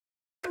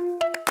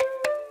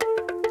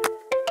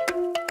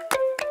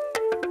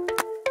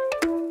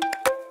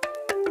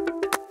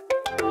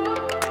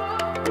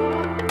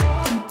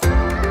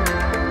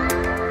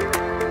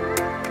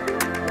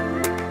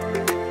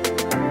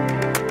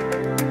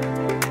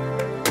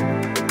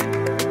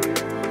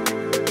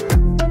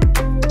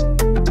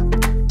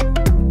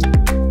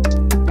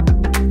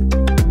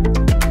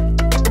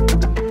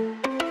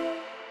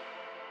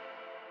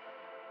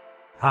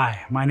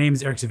Hi, my name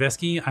is Eric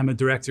Zavesky. I'm a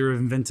Director of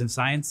Inventive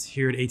Science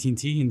here at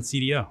AT&T and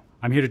CDO.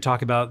 I'm here to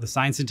talk about the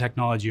Science and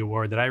Technology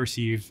Award that I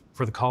received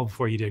for the Call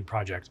Before You Dig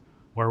project,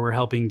 where we're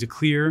helping to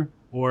clear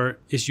or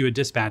issue a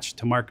dispatch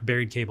to mark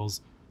buried cables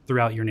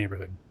throughout your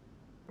neighborhood.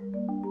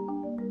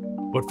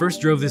 What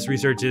first drove this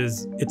research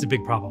is it's a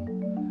big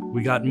problem.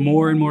 We got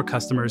more and more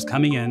customers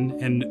coming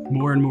in and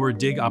more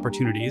dig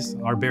opportunities.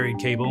 Our buried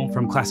cable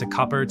from classic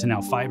copper to now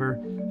fiber,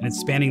 and it's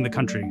spanning the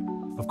country.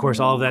 Of course,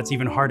 all of that's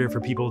even harder for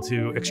people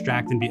to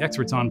extract and be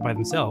experts on by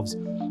themselves.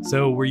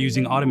 So we're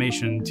using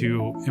automation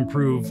to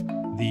improve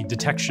the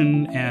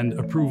detection and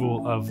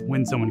approval of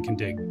when someone can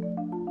dig.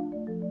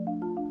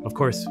 Of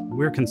course,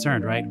 we're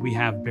concerned, right? We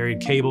have buried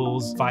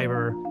cables,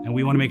 fiber, and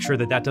we want to make sure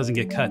that that doesn't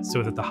get cut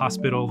so that the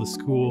hospital, the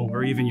school,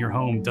 or even your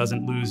home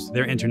doesn't lose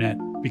their internet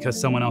because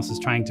someone else is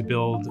trying to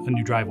build a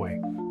new driveway.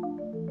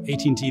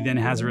 AT&T then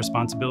has a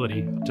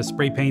responsibility to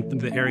spray paint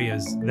the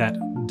areas that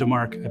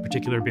demark a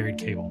particular buried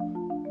cable.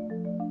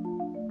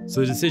 So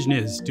the decision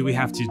is, do we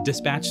have to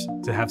dispatch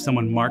to have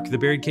someone mark the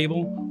buried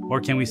cable, or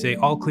can we say,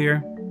 all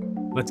clear,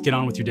 let's get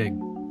on with your dig?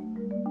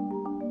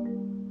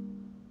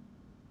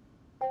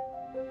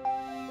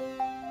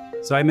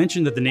 So I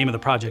mentioned that the name of the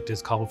project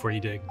is Call Before You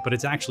Dig, but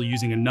it's actually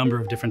using a number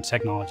of different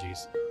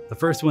technologies. The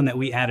first one that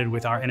we added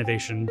with our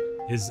innovation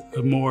is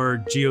a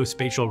more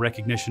geospatial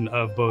recognition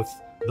of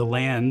both the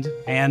land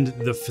and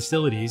the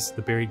facilities,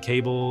 the buried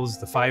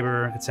cables, the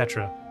fiber,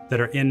 etc., that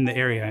are in the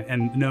area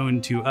and known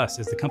to us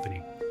as the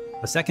company.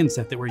 A second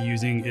set that we're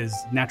using is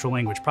natural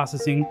language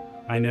processing.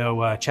 I know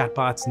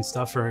chatbots and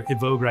stuff are in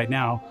vogue right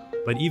now,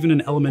 but even an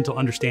elemental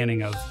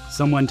understanding of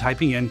someone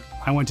typing in,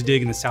 I want to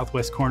dig in the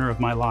southwest corner of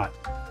my lot.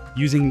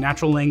 Using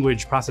natural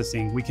language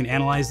processing, we can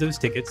analyze those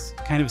tickets,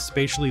 kind of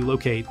spatially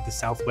locate the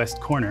southwest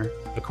corner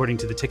according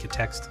to the ticket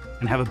text,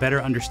 and have a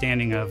better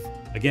understanding of,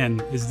 again,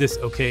 is this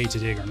okay to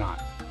dig or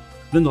not?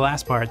 Then the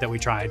last part that we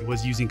tried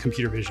was using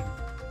computer vision.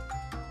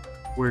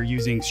 We're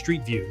using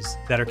street views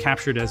that are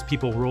captured as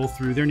people roll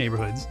through their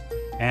neighborhoods,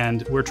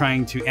 and we're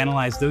trying to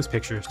analyze those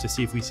pictures to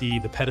see if we see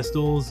the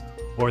pedestals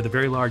or the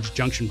very large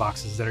junction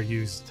boxes that are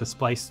used to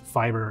splice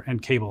fiber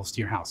and cables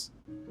to your house.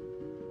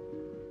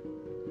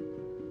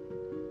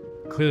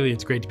 Clearly,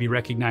 it's great to be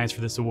recognized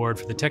for this award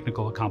for the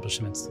technical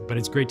accomplishments, but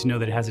it's great to know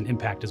that it has an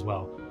impact as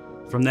well.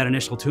 From that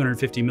initial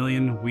 250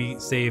 million, we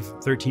save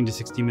 13 to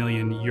 60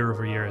 million year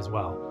over year as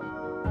well.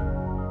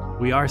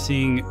 We are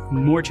seeing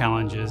more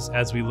challenges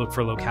as we look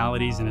for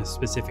localities in a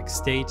specific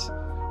state,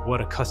 what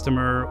a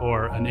customer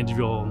or an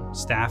individual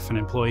staff and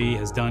employee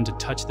has done to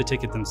touch the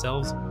ticket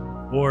themselves,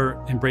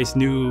 or embrace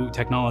new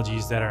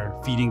technologies that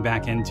are feeding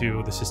back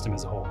into the system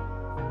as a whole.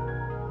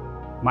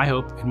 My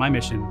hope and my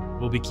mission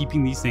will be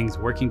keeping these things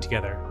working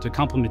together to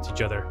complement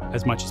each other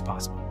as much as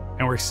possible.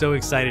 And we're so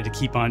excited to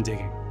keep on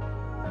digging.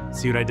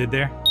 See what I did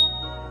there?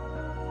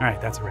 All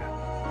right, that's a wrap.